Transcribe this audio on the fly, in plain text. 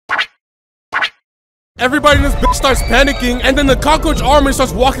Everybody in this bitch starts panicking, and then the cockroach army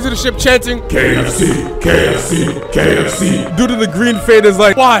starts walking to the ship chanting, KFC, KFC, KFC. Dude in the green fade is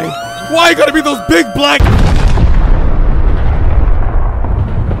like, why? Why gotta be those big black...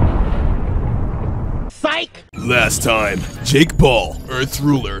 Psych! Last time, Jake Paul, Earth's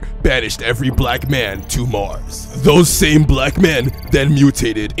ruler, banished every black man to Mars. Those same black men then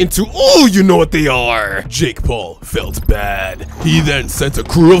mutated into, oh, you know what they are. Jake Paul felt bad. He then sent a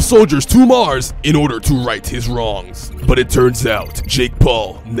crew of soldiers to Mars in order to right his wrongs. But it turns out, Jake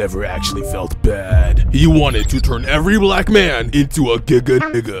Paul never actually felt bad. He wanted to turn every black man into a giga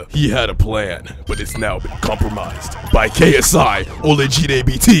nigga. He had a plan, but it's now been compromised by KSI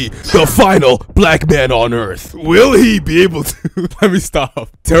Olejide, the final black man on Earth. Will he be able to? Let me stop.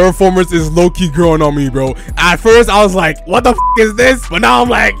 Terraformars is low-key growing on me, bro. At first, I was like, what the f is this? But now I'm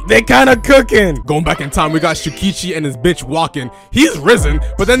like, they kind of cooking. Going back in time, we got Shukichi and his bitch walking. He's risen,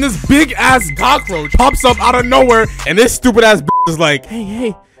 but then this big-ass cockroach pops up out of nowhere, and this stupid-ass bitch is like,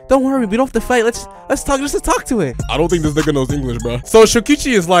 hey, don't worry, we don't have to fight. Let's talk, just to talk to it. I don't think this nigga knows English, bro. So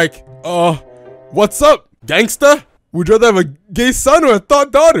Shukichi is like, what's up, gangsta? Would you rather have a gay son or a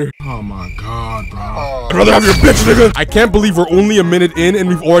thought daughter? Oh my god, bro. I'd rather have your bitch, nigga. I can't believe we're only a minute in and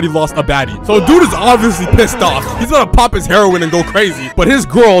we've already lost a baddie. So dude is obviously pissed off. He's gonna pop his heroin and go crazy. But his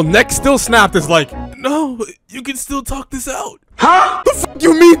girl, neck still snapped, is like, no, you can still talk this out. Huh? The fuck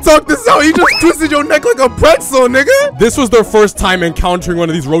you mean talk this out? He just twisted your neck like a pretzel, nigga. This was their first time encountering one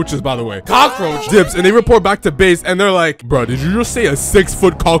of these roaches, by the way. Cockroach dips and they report back to base and they're like, bro, did you just say a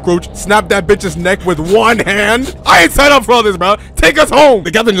 6-foot cockroach snapped that bitch's neck with one hand? I ain't signed up for all this, bro. Take us home.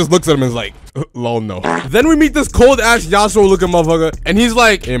 The captain just looks at him and is like, lol, no. Then we meet this cold-ass Yasuo looking motherfucker, and he's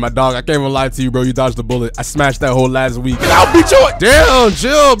like, hey, my dog, I can't even lie to you, bro. You dodged the bullet. I smashed that hole last week. And I'll beat you. Damn,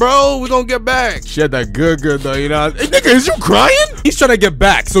 chill, bro. We gonna get back. She had that good, though, you know? Hey, nigga, is you crying? He's trying to get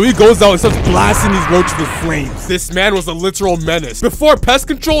back, so he goes out and starts blasting these roaches with flames. This man was a literal menace. Before pest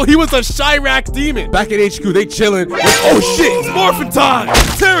control, he was a Chirac demon. Back at HQ, they chilling. Like, oh, shit, it's morphin' time.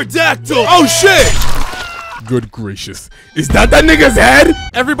 Pterodactyl. Oh, shit. Good gracious. Is that nigga's head?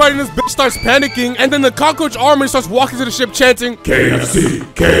 Everybody in this bitch starts panicking, and then the cockroach army starts walking to the ship chanting, KFC,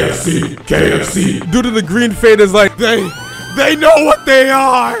 KFC, KFC. Dude in the green fade is like, they know what they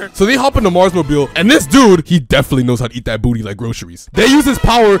are. So they hop in the Marsmobile, and this dude, he definitely knows how to eat that booty like groceries. They use his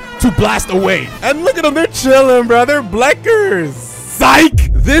power to blast away. And look at them, they're chilling, bro. They're blackers.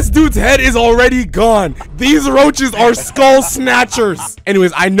 Psych! This dude's head is already gone. These roaches are skull snatchers.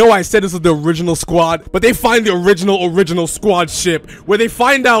 Anyways, I know I said this was the original squad, but they find the original squad ship where they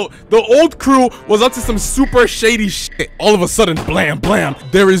find out the old crew was up to some super shady shit. All of a sudden, blam, blam.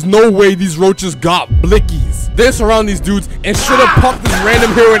 There is no way these roaches got blickies. They surround these dudes and should have popped this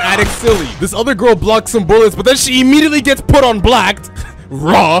random heroin addict silly. This other girl blocked some bullets, but then she immediately gets put on blacked.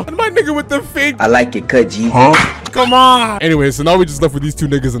 Raw. And my nigga with the fake. I like it, cut G. Huh? Come on. Anyway, so now we just left with these two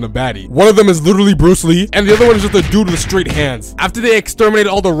niggas and a baddie. One of them is literally Bruce Lee, and the other one is just a dude with straight hands. After they exterminated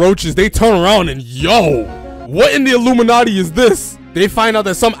all the roaches, they turn around and yo, what in the Illuminati is this? They find out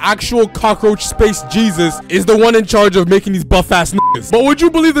that some actual cockroach space Jesus is the one in charge of making these buff-ass niggas. But would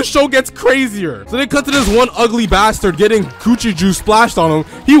you believe the show gets crazier? So they cut to this one ugly bastard getting coochie juice splashed on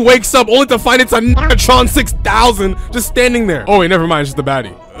him. He wakes up only to find it's a Negatron 6000 just standing there. Oh wait, never mind, it's just the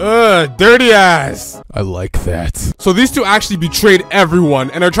baddie. Dirty ass. I like that. So these two actually betrayed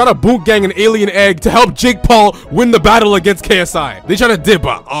everyone and are trying to boot gang an alien egg to help Jake Paul win the battle against KSI. They try to dip,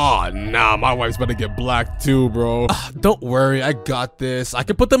 but nah, my wife's about to get black too, bro. Don't worry, I got this. I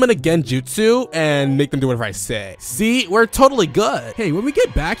can put them in a genjutsu and make them do whatever I say. See, we're totally good. Hey, when we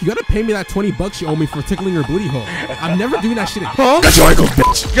get back, you gotta pay me that 20 bucks you owe me for tickling your booty hole. I'm never doing that shit again. Huh? Got your ankles,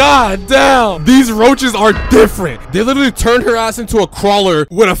 bitch. God damn. These roaches are different. They literally turned her ass into a crawler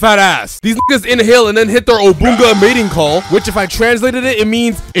with a fat ass. These niggas inhale and then hit their Obunga mating call, which if I translated it, it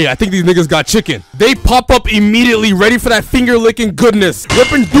means, hey, I think these niggas got chicken. They pop up immediately, ready for that finger licking goodness,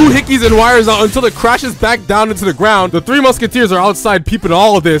 ripping doohickeys and wires out until it crashes back down into the ground. The three musketeers are outside peeping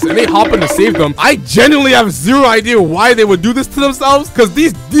all of this and they hop in to save them. I genuinely have zero idea why they would do this to themselves, because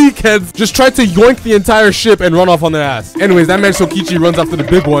these dickheads just tried to yoink the entire ship and run off on their ass. Anyways, that man Shokichi runs after the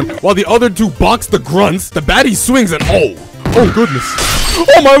big one while the other two box the grunts. The baddie swings and oh goodness.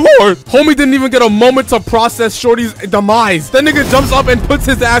 Oh my lord! Homie didn't even get a moment to process Shorty's demise. That nigga jumps up and puts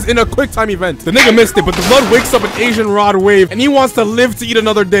his ass in a quick time event. The nigga missed it, but the blood wakes up an Asian rod wave and he wants to live to eat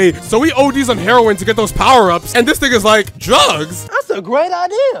another day. So he ODs on heroin to get those power-ups. And this nigga's like, drugs? That's a great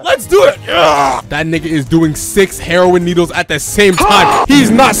idea. Let's do it. Ugh. That nigga is doing 6 heroin needles at the same time. He's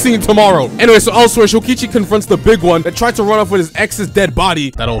not seeing tomorrow. Anyway, so elsewhere, Shokichi confronts the big one that tried to run off with his ex's dead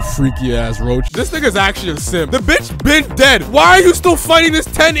body. That old freaky ass roach. This nigga's actually a simp. The bitch been dead. Why are you still fighting? fighting this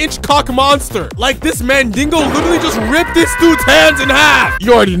 10-inch cock monster. Like, this Mandingo literally just ripped this dude's hands in half.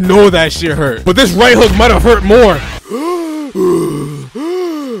 You already know that shit hurt, but this right hook might have hurt more.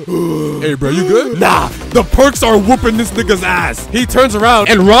 Hey, bro, you good? Nah, the perks are whooping this nigga's ass. He turns around,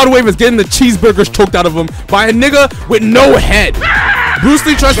 and Rodwave is getting the cheeseburgers choked out of him by a nigga with no head. Bruce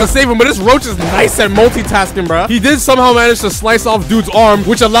Lee tries to save him, but this roach is nice at multitasking, bro. He did somehow manage to slice off dude's arm,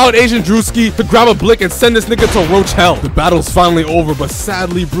 which allowed Asian Drewski to grab a blick and send this nigga to roach hell. The battle's finally over, but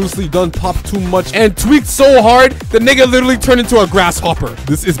sadly, Bruce Lee done popped too much and tweaked so hard, the nigga literally turned into a grasshopper.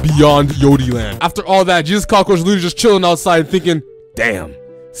 This is beyond Yodi land. After all that, Jesus Cockroach literally just chilling outside thinking, damn,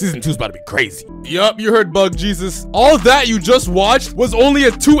 Season 2's about to be crazy. Yup, you heard Bug Jesus. All that you just watched was only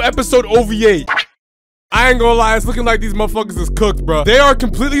a 2-episode OVA. I ain't gonna lie, it's looking like these motherfuckers is cooked, bro. They are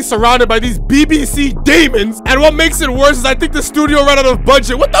completely surrounded by these BBC demons, and what makes it worse is I think the studio ran out of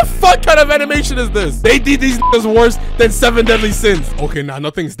budget. What the fuck kind of animation is this? They did these niggas worse than 7 Deadly Sins. Okay, nah,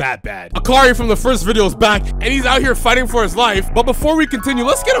 nothing's that bad. Akari from the first video is back, and he's out here fighting for his life. But before we continue,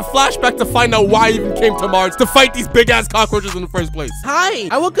 let's get a flashback to find out why he even came to Mars to fight these big-ass cockroaches in the first place. Hi,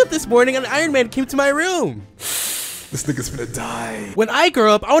 I woke up this morning and Iron Man came to my room. This nigga's gonna die. When I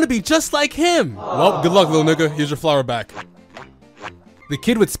grow up, I want to be just like him. Well, good luck, little nigga. Here's your flower back. The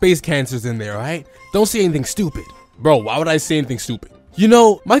kid with space cancer's in there, alright? Don't say anything stupid. Bro, why would I say anything stupid? You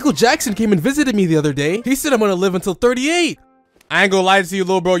know, Michael Jackson came and visited me the other day. He said I'm gonna live until 38. I ain't gonna lie to you,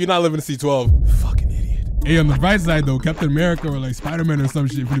 little bro. You're not living to C12. Fucking idiot. Hey, on the bright side though, Captain America or like Spider-Man or some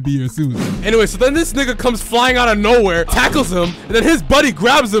shit for to be here soon. Anyway, so then this nigga comes flying out of nowhere, tackles him, and then his buddy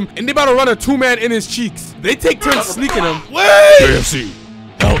grabs him, and they about to run a 2-man in his cheeks. They take turns sneaking him. Wait! KFC.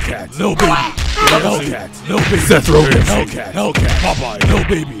 Hellcat. Lil Baby. Hellcat. Lil Baby. Seth Rogen. Hellcat. Hellcat. Popeye. Lil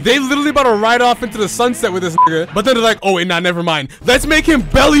Baby. They literally about to ride off into the sunset with this nigga, but then they're like, oh wait, nah, never mind. Let's make him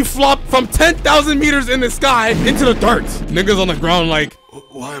belly flop from 10,000 meters in the sky into the dirt. Niggas on the ground like,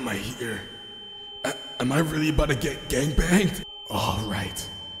 why am I here? Am I really about to get gangbanged? All right,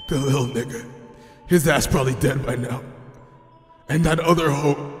 the little nigga. His ass probably dead by now. And that other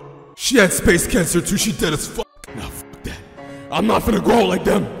hoe, she had space cancer too, she dead as fuck. Nah, fuck that. I'm not finna grow like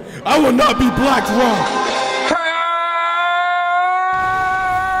them. I will not be black wrong.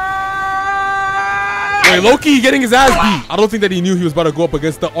 Wait, Loki getting his ass beat. I don't think that he knew he was about to go up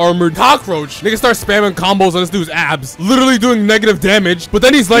against the armored cockroach. Nigga starts spamming combos on this dude's abs, literally doing negative damage. But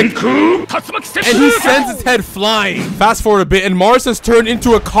then he's like, and he sends his head flying. Fast forward a bit, and Mars has turned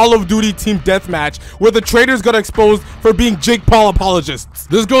into a Call of Duty team deathmatch where the traitors got exposed for being Jake Paul apologists.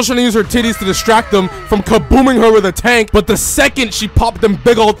 This girl's trying to use her titties to distract them from kabooming her with a tank, but the second she popped them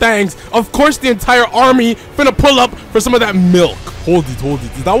big old things, of course the entire army finna pull up for some of that milk. Hold it.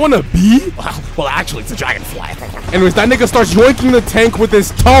 Does that one a bee? Well, actually, it's a dragonfly. Anyways, that nigga starts yoinking the tank with his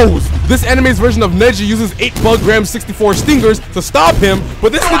toes. This anime's version of Neji uses 8 Bug-Gram 64 stingers to stop him,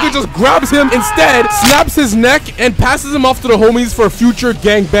 but this nigga just grabs him instead, snaps his neck, and passes him off to the homies for future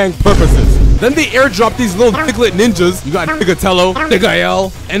gangbang purposes. Then they airdrop these little Diglett ninjas. You got Nigatello,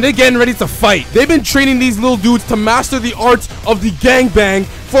 Nigael, and they're getting ready to fight. They've been training these little dudes to master the arts of the gangbang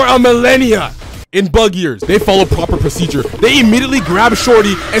for a millennia. In Bug years, they follow proper procedure. They immediately grab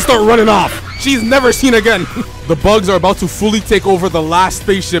Shorty and start running off. She's never seen again. The Bugs are about to fully take over the last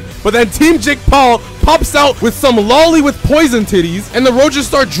spaceship, but then Team Jake Paul pops out with some lolly with poison titties, and the roaches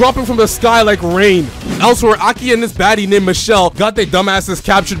start dropping from the sky like rain. Elsewhere, Aki and this baddie named Michelle got their dumbasses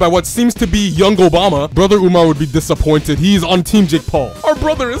captured by what seems to be young Obama. Brother Umar would be disappointed. He's on Team Jake Paul. Our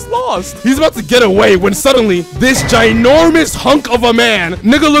brother is lost. He's about to get away when suddenly this ginormous hunk of a man,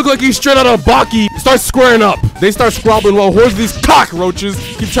 nigga look like he's straight out of Baki, starts squaring up. They start squabbling while hordes of these cockroaches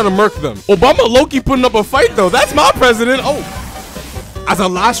keep trying to murk them. Obama low-key putting up a fight though. That's my president. Oh. As a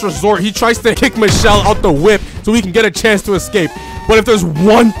last resort, he tries to kick Michelle out the whip so he can get a chance to escape. But if there's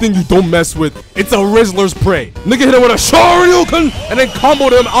one thing you don't mess with, it's a Rizzler's prey. Nigga hit him with a Shoryuken and then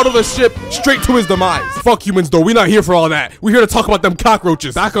comboed him out of the ship straight to his demise. Fuck humans though, we not here for all that. We're here to talk about them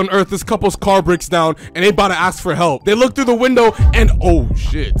cockroaches. Back on Earth, this couple's car breaks down and they about to ask for help. They look through the window and oh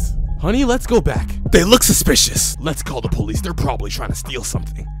shit. Honey, let's go back. They look suspicious. Let's call the police. They're probably trying to steal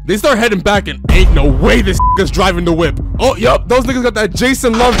something. They start heading back and ain't no way this nigga's driving the whip. Oh, yup, those niggas got that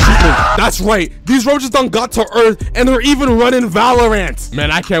Jason Love treatment. That's right. These roaches done got to Earth and they're even running Valorant.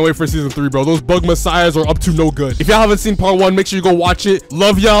 Man, I can't wait for season 3, bro. Those bug messiahs are up to no good. If y'all haven't seen part 1, make sure you go watch it.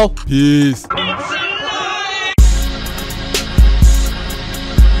 Love y'all. Peace.